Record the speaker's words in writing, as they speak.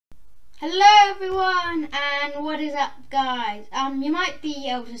Hello everyone, and what is up guys? You might be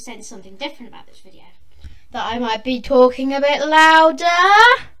able to sense something different about this video. That I might be talking a bit louder.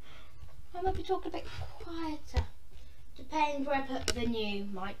 I might be talking a bit quieter. Depends where I put the new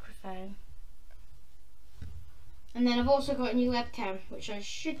microphone. And then I've also got a new webcam, which I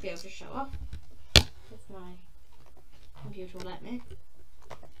should be able to show off. If my computer will let me.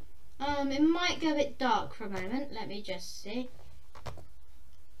 It might go a bit dark for a moment. Let me just see.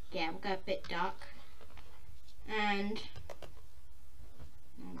 Yeah, we'll go a bit dark. And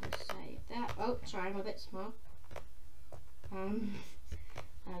I'm going to save that. Oh, sorry, I'm a bit small.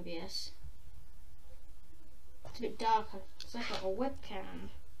 OBS. It's a bit darker because I've got a webcam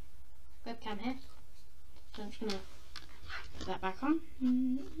here. So I'm just going to put that back on.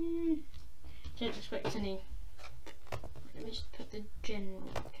 Don't expect any. Let me just put the general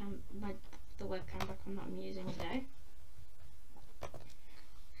webcam, the webcam back on that I'm using today.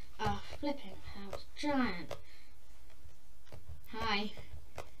 Oh, flipping hell, it's giant. Hi.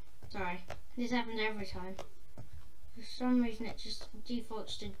 Sorry, this happens every time. For some reason it just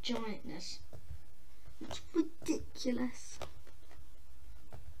defaults to giantness. It's ridiculous.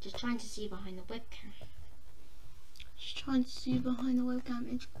 Just trying to see behind the webcam.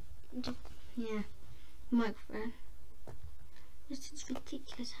 Yeah, microphone. It's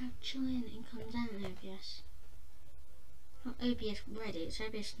ridiculous how giant it comes out in OBS. Not OBS ready, it's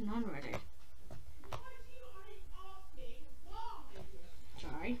OBS non-ready.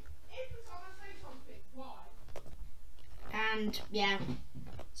 Sorry. And yeah,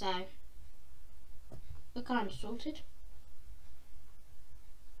 so we're kind of sorted.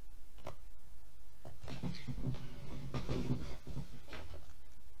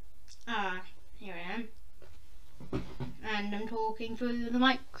 Here I am. And I'm talking through the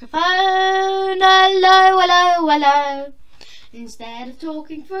microphone. Hello, hello, hello. Instead of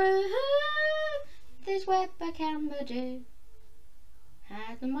talking through this webcam, I do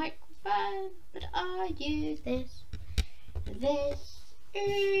have the microphone, but I use this. This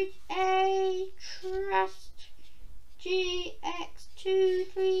is a Trust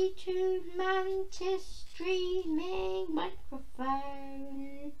GX232 Mantis streaming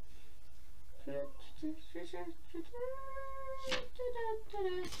microphone.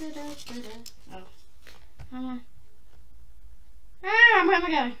 Oh. Where am I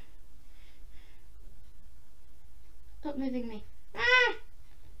going? Stop moving me.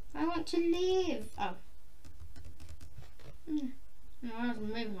 I want to live. Oh. No, I wasn't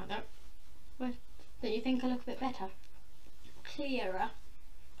moving like that. But you think I look a bit better? Clearer.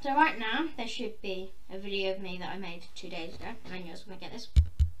 So right now, there should be a video of me that I made 2 days ago. And I knew I was going to get this.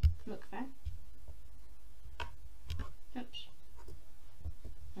 Look there. Oops.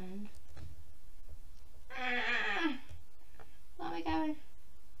 And where am I going?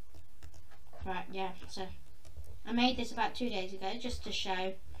 Right, yeah, so I made this about 2 days ago just to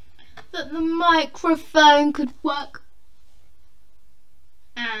show that the microphone could work.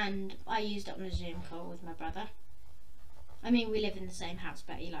 And I used it on a Zoom call with my brother. I mean, we live in the same house,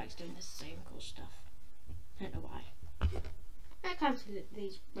 but he likes doing the Zoom call stuff. I don't know why. That comes with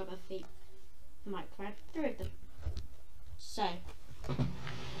these rubber feet, the microphone, 3 of them. So,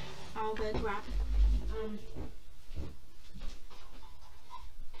 I'll go grab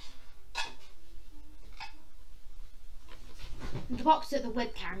the box that the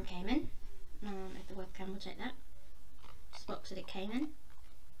webcam came in. If the webcam will take that. This box that it came in.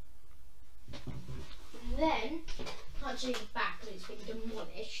 And then, can't show you the back because it's been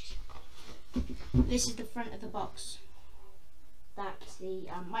demolished. This is the front of the box that the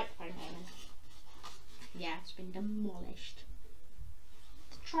microphone came in. Yeah, it's been demolished.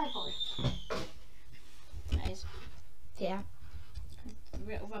 The tripod. That is. Yeah.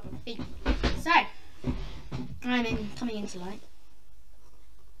 Little rubber feet. So, I'm coming into light.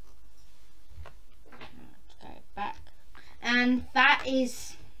 Let's go back. And that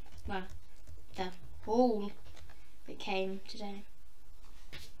is, well, the haul that came today.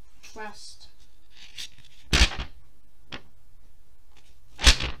 Trust.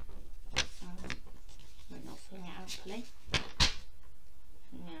 We're not filling it out properly.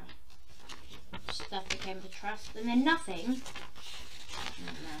 Yeah. Stuff that came with Trust. And then nothing.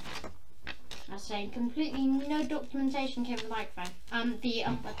 No. I was saying completely no documentation came with the microphone. The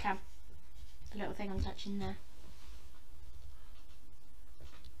webcam. The little thing I'm touching there.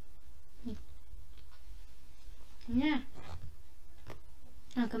 Yeah.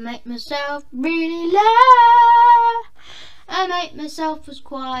 I can make myself really loud. I make myself as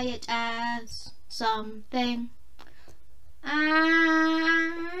quiet as something.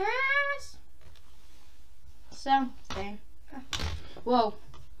 As something. Whoa.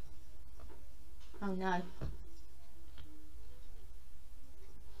 Oh no.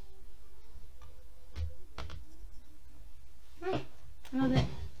 Oh, look.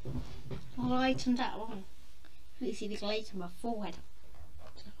 All lightened up. You can see the glaze on my forehead.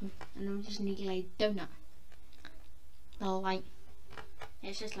 And I'm just need a glazed donut. The light.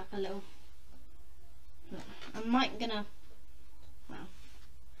 It's just like a little. I might gonna. Well,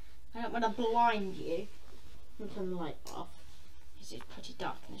 I don't want to blind you. I'm gonna turn the light off. Because it's pretty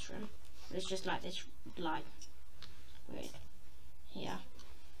dark in this room. But it's just like this light. Weird. Here.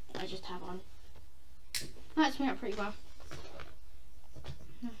 I just have on. That's me up pretty well.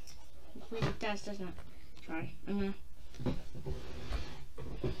 It really does, doesn't it? Sorry. I'm gonna.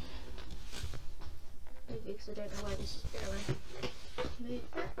 Because I don't know where this is going. Move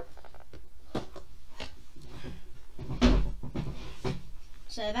that.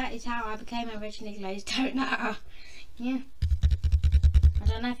 So that is how I became originally glazed donut. Yeah. I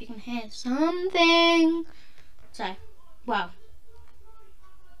don't know if you can hear something. So, well.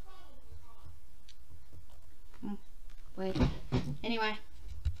 Weird. Anyway.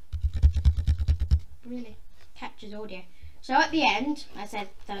 Really captures audio. So at the end, I said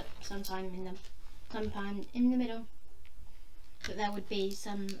that sometime in the middle, that there would be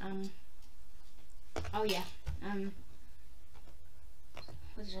some oh yeah,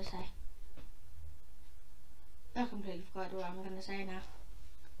 what did I say? I completely forgot what I'm going to say now.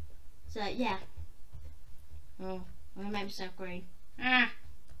 So yeah, oh, I'm going to make myself green. I've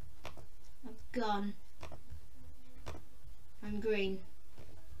gone. I'm green.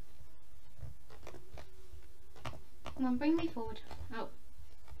 Come on, bring me forward. Oh.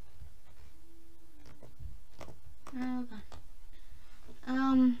 Oh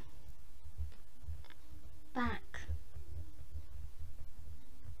god. Back.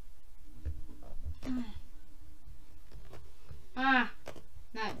 Oh. Ah.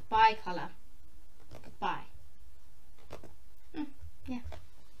 No, bi-colour. Goodbye. Yeah.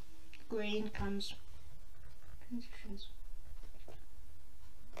 Green comes. Transitions.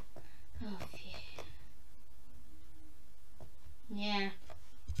 Oh, phew. Yeah.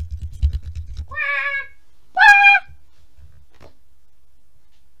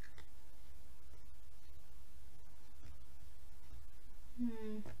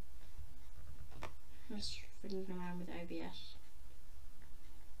 I'm just fiddling around with OBS.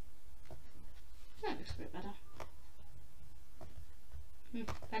 That looks a bit better.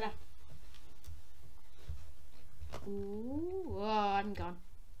 Better. Ooh, oh, I'm gone.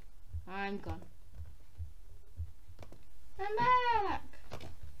 I'm gone. I'm back!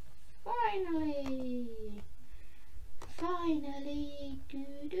 Finally! Finally!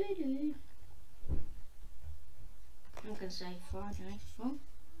 Doo-doo-doo. I'm gonna say finally. Oh.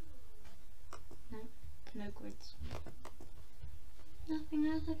 No, no grids. Nothing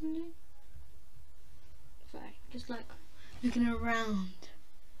else I can do. So, just like looking around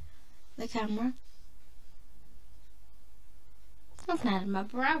the camera. I can add my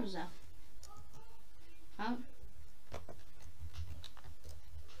browser. Oh.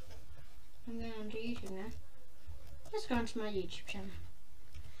 I'm going on to YouTube now. Let's go onto my YouTube channel.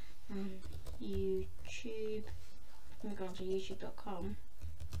 YouTube. I'm going to go onto youtube.com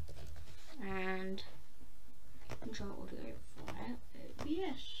and control audio via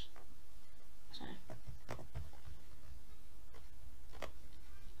OBS. So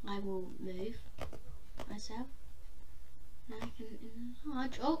I will move myself. Now I can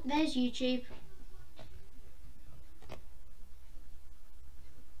enlarge. Oh, there's YouTube.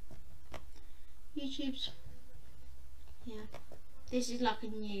 YouTube's, yeah, this is like a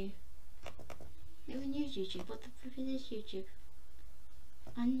new YouTube. What the flip is this YouTube?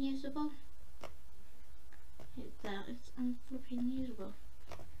 Unusable? It's unflipping usable.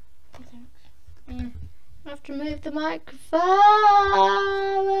 Yeah, I have to move the microphone.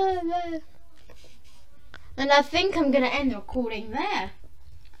 And I think I'm going to end the recording there.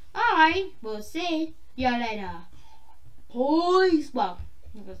 I will see you later. Peace. Well,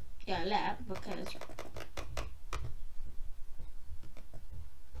 yeah, later because.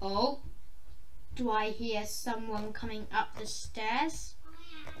 Oh, do I hear someone coming up the stairs?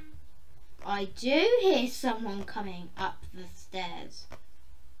 I do hear someone coming up the stairs.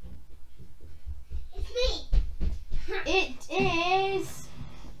 It's me. It is.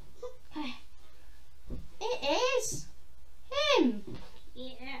 It is him.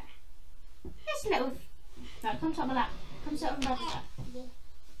 Yeah. This little. No, come sit on my lap. Come sit on my lap.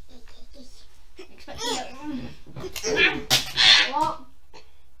 Expect a little. What?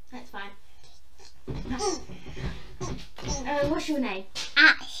 That's fine. What's your name?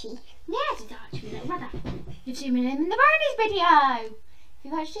 Archie. Yes, it's Archie, little brother. You've seen my name in the Barney's video. If you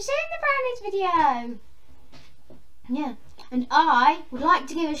you've actually seen the brownies video. Yeah, and I would like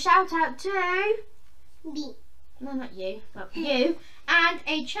to give a shout out to Me. no, not you, but you, and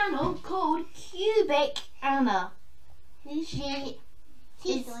a channel called Cubic Anna. She's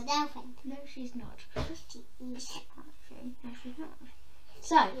your girlfriend. No, she's not. She is. Actually, no, she's not.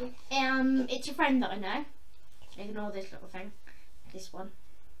 So, it's a friend that I know. Ignore this little thing. This one.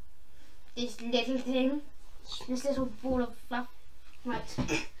 This little thing. This little ball of fluff. Right.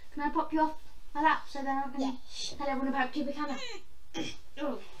 Can I pop you off my lap so then I can tell everyone about Cubic Anna?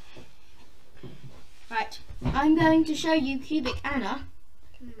 Oh. Right. I'm going to show you Cubic Anna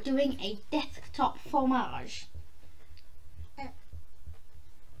doing a desktop fromage.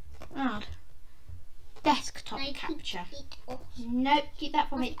 Odd. Desktop capture. Nope, keep that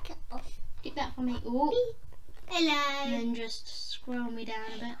for me. Keep that for me. Ooh. Hello. And then just scroll me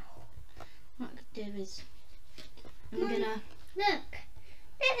down a bit. What I could do is I'm gonna look.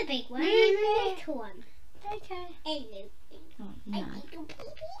 There's a big one and a little one. okay. Hello. Oh no.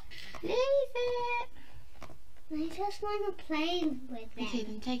 Leave it. I just want to play with Okay,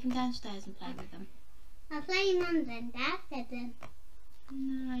 them. then take them downstairs and play with them. I'll play Mum and Dad with them.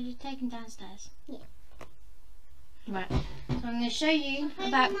 No, you take them downstairs. Yeah. Right. So I'm going to show you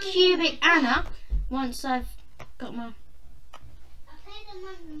about Cubic Anna once I've got my. I'll play them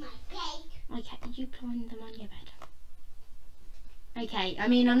on my bed. Okay, you climb them on your bed. Okay, I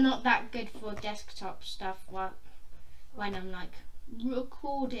mean I'm not that good for desktop stuff when I'm like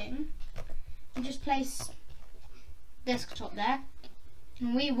recording. And just place desktop there.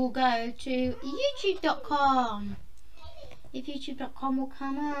 And we will go to youtube.com. If youtube.com will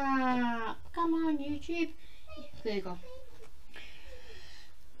come up. Come on YouTube. Google.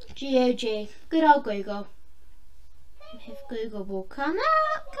 GOG. Good old Google. If Google will come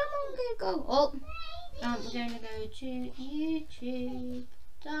up. Come on Google. Oh. We're going to go to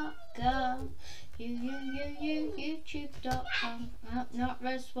youtube.com. youtube.com. Oh, not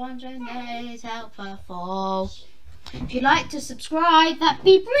responding. That is helpful. If you'd like to subscribe, that'd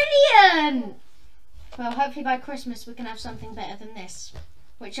be brilliant. Well, hopefully by Christmas we can have something better than this,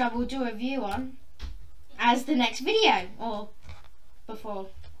 which I will do a review on as the next video, or before.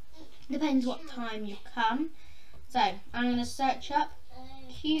 Depends what time you come. So, I'm going to search up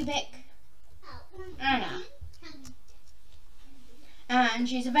Cubic Anna. And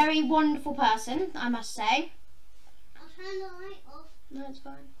she's a very wonderful person, I must say. I'll turn the light off. No, it's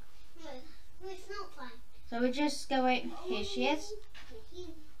fine. No, it's not fine. So we're just going, here she is.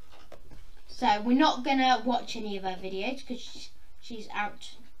 So we're not going to watch any of her videos because she's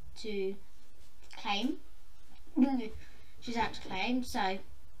out to claim. She's out to claim, so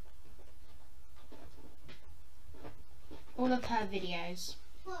all of her videos.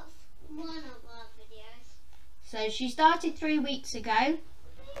 What's one of our videos? So she started 3 weeks ago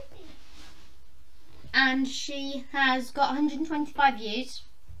and she has got 125 views.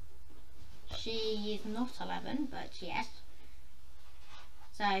 She is not 11, but yes.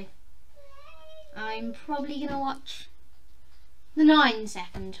 So I'm probably going to watch the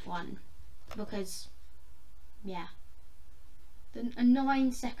 9-second one because, yeah, a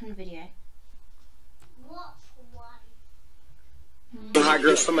 9-second video. What's one? Hot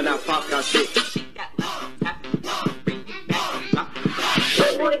girl, some of that popcorn shit.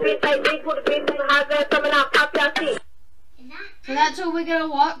 So that's all we're going to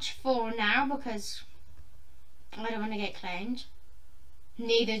watch for now because I don't want to get claimed.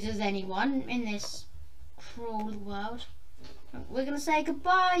 Neither does anyone in this cruel world. We're going to say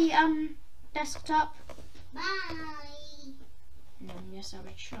goodbye, desktop. Bye. Yes, I'll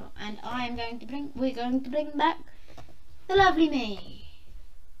be sure. And we're going to bring back the lovely me.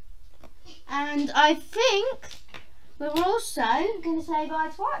 And I think we're also going to say bye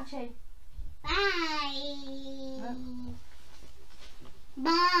to watching. Bye. Do Bye.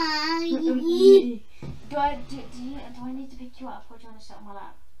 I need to pick you up or do you want to sit on my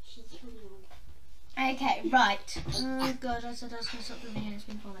lap? She's coming. Okay, right. Oh god, I said I was going to stop the video. It's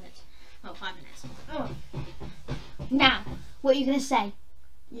been 4 minutes. Well, 5 minutes. Oh. Now, what are you going to say?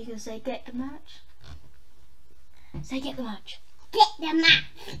 You're going to say get the merch? Say get the merch. Get the match.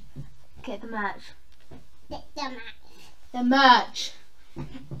 Get the merch. Get the match. The merch.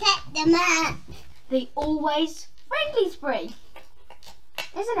 Get the match. The always friendly spree.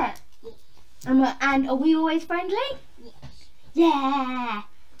 Isn't it? And are we always friendly? Yes. Yeah.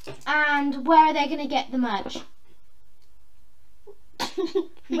 And where are they going to get the merch?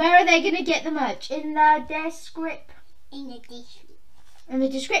 Where are they going to get the merch? In the description. In the dish. In the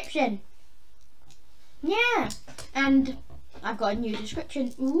description. Yeah. And I've got a new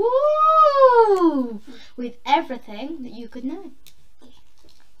description. Ooh! With everything that you could know.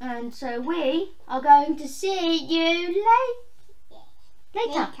 And so we are going to see you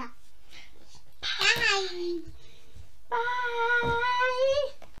later. Bye.